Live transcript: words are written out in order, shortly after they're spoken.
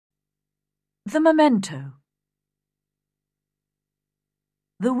The Memento.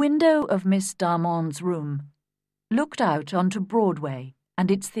 The window of Miss Darmonde's room looked out onto Broadway and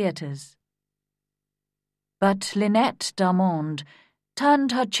its theatres. But Lynette Darmonde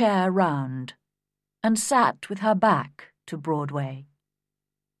turned her chair round and sat with her back to Broadway.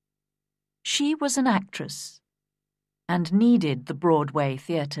 She was an actress and needed the Broadway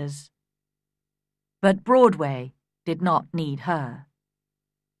theatres. But Broadway did not need her.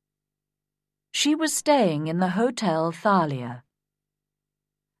 She was staying in the Hotel Thalia.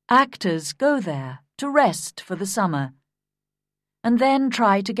 Actors go there to rest for the summer and then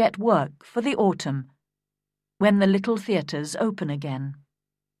try to get work for the autumn when the little theatres open again.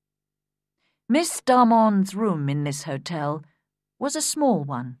 Miss Darmonde's room in this hotel was a small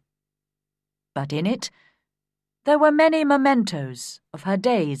one, but in it there were many mementos of her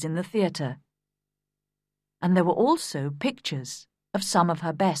days in the theatre, and there were also pictures of some of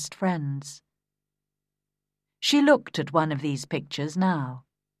her best friends. She looked at one of these pictures now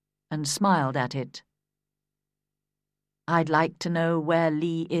and smiled at it. "I'd like to know where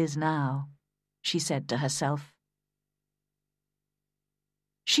Lee is now," she said to herself.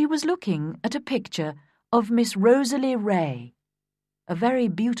 She was looking at a picture of Miss Rosalie Ray, a very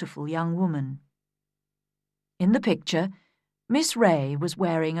beautiful young woman. In the picture, Miss Ray was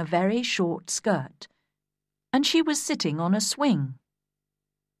wearing a very short skirt, and she was sitting on a swing.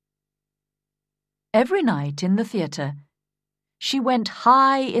 Every night in the theatre, she went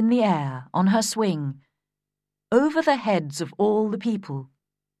high in the air on her swing, over the heads of all the people.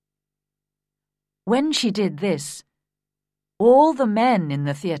 When she did this, all the men in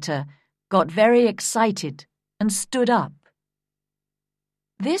the theatre got very excited and stood up.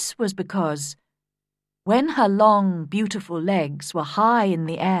 This was because, when her long, beautiful legs were high in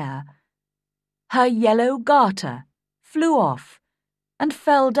the air, her yellow garter flew off and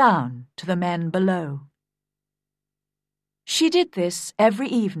fell down to the men below. She did this every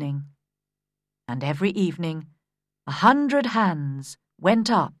evening, and every evening 100 hands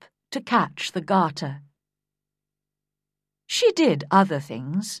went up to catch the garter. She did other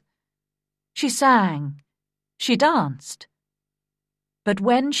things. She sang, she danced. But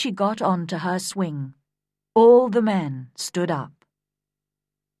when she got onto her swing, all the men stood up.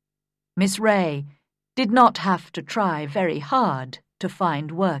 Miss Ray did not have to try very hard to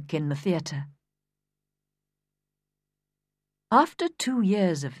find work in the theatre. After 2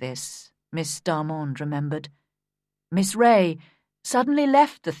 years of this, Miss Darmonde remembered, Miss Ray suddenly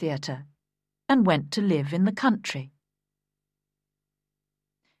left the theatre and went to live in the country.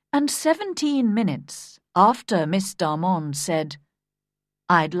 And 17 minutes after Miss Darmonde said,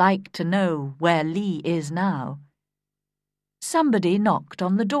 "I'd like to know where Lee is now," somebody knocked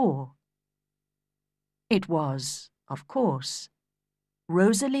on the door. It was, of course,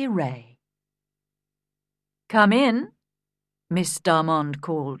 Rosalie Ray. "Come in," Miss Darmonde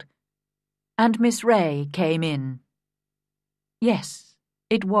called, and Miss Ray came in. Yes,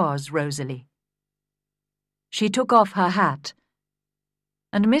 it was Rosalie. She took off her hat,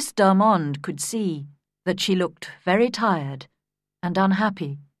 and Miss Darmonde could see that she looked very tired and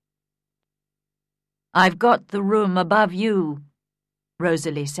unhappy. "I've got the room above you,"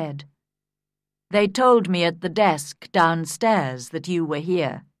 Rosalie said. "They told me at the desk downstairs that you were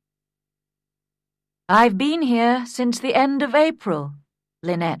here." "I've been here since the end of April,"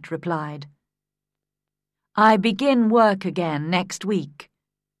 Lynette replied. "I begin work again next week,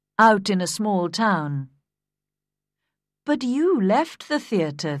 out in a small town." "But you left the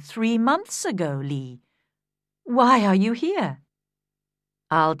theatre 3 months ago, Lee. Why are you here?"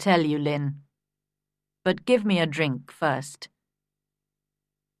 "I'll tell you, Lynn. But give me a drink first."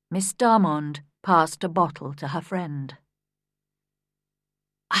 Miss Darmonde passed a bottle to her friend.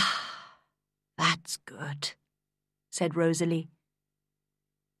 "Ah, that's good," said Rosalie.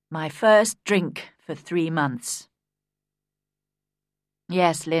 "My first drink for 3 months.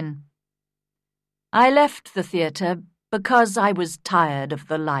 Yes, Lynn. I left the theatre because I was tired of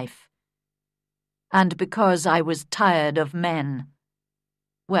the life. And because I was tired of men.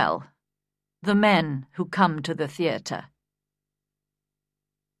 Well, the men who come to the theatre.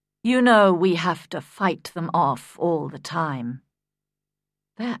 You know we have to fight them off all the time.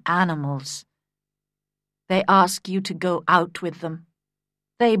 They're animals. They ask you to go out with them.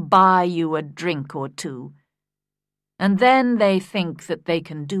 They buy you a drink or two. And then they think that they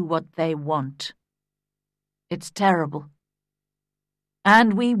can do what they want. It's terrible.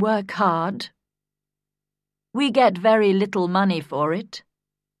 And we work hard. We get very little money for it.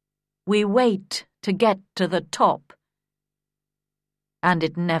 We wait to get to the top. And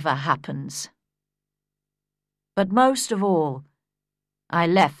it never happens. But most of all, I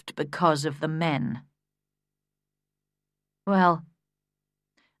left because of the men. Well,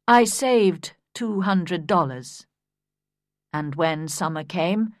 I saved $200, and when summer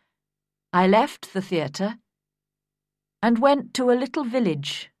came, I left the theatre and went to a little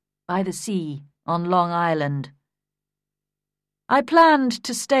village by the sea on Long Island. I planned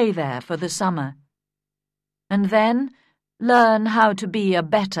to stay there for the summer, and then learn how to be a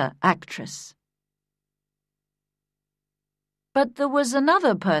better actress. But there was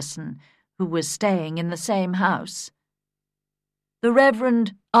another person who was staying in the same house. The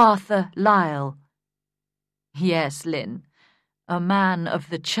Reverend Arthur Lyle. Yes, Lynn, a man of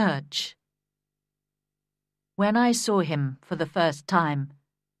the church. When I saw him for the first time,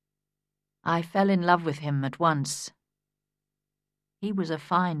 I fell in love with him at once. He was a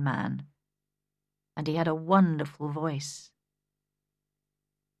fine man, and he had a wonderful voice.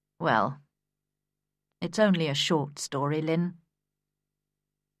 Well, it's only a short story, Lynn.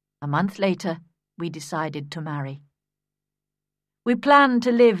 A month later, we decided to marry. We planned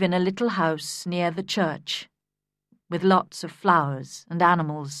to live in a little house near the church, with lots of flowers and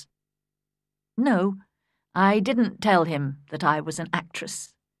animals. No, I didn't tell him that I was an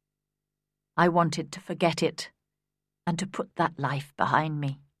actress. I wanted to forget it and to put that life behind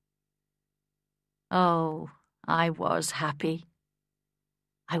me. Oh, I was happy.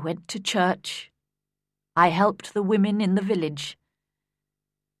 I went to church. I helped the women in the village.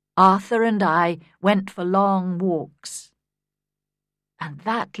 Arthur and I went for long walks. And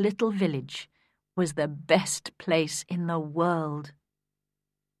that little village was the best place in the world.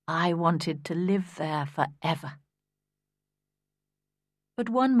 I wanted to live there forever. But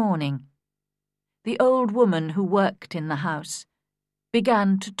one morning, the old woman who worked in the house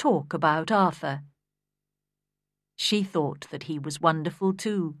began to talk about Arthur. She thought that he was wonderful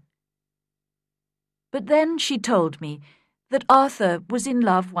too. But then she told me that Arthur was in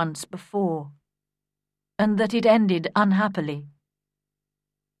love once before, and that it ended unhappily.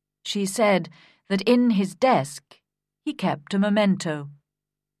 She said that in his desk he kept a memento,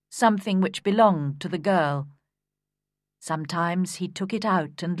 something which belonged to the girl. Sometimes he took it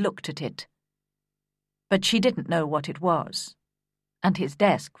out and looked at it, but she didn't know what it was, and his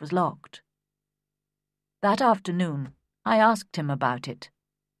desk was locked. That afternoon, I asked him about it.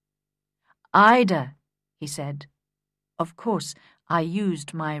 "Ida," he said. Of course, I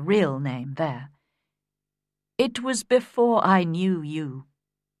used my real name there. "It was before I knew you,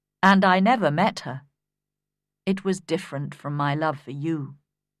 and I never met her. It was different from my love for you."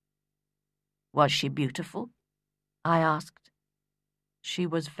 "Was she beautiful?" I asked. "She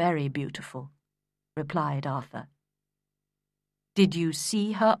was very beautiful," replied Arthur. "Did you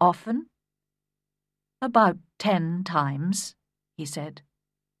see her often?" "About 10 times, he said.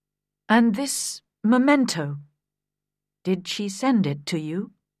 "And this memento, did she send it to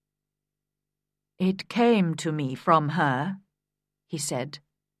you?" "It came to me from her," he said.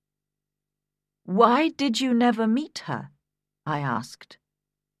 "Why did you never meet her?" I asked.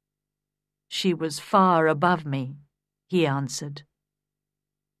 "She was far above me," he answered.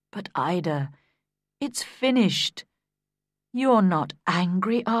 "But Ida, it's finished. You're not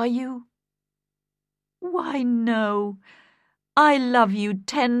angry, are you?" "Why, no. I love you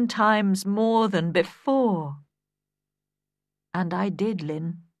 10 times more than before." And I did,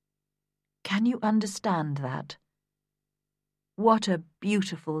 Lynn. Can you understand that? What a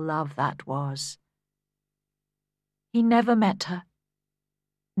beautiful love that was. He never met her,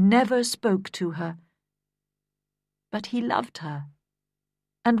 never spoke to her, but he loved her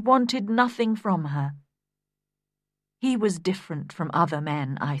and wanted nothing from her. He was different from other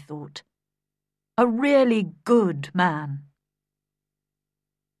men, I thought. A really good man.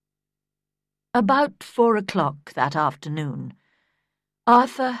 About 4 o'clock that afternoon,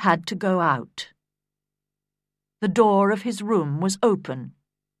 Arthur had to go out. The door of his room was open.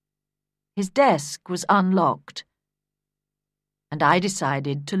 His desk was unlocked, and I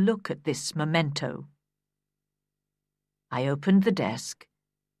decided to look at this memento. I opened the desk,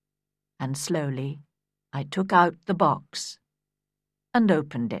 and slowly I took out the box and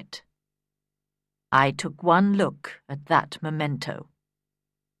opened it. I took one look at that memento,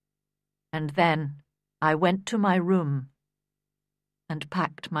 and then I went to my room and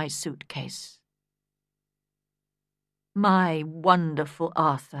packed my suitcase. My wonderful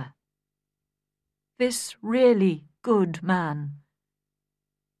Arthur, this really good man,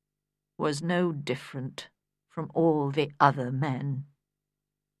 was no different from all the other men.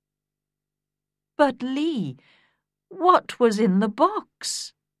 "But, Lee, what was in the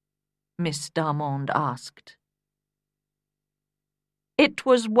box?" Miss Darmond asked. "It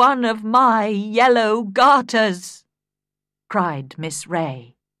was one of my yellow garters," cried Miss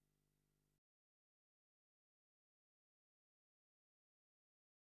Ray.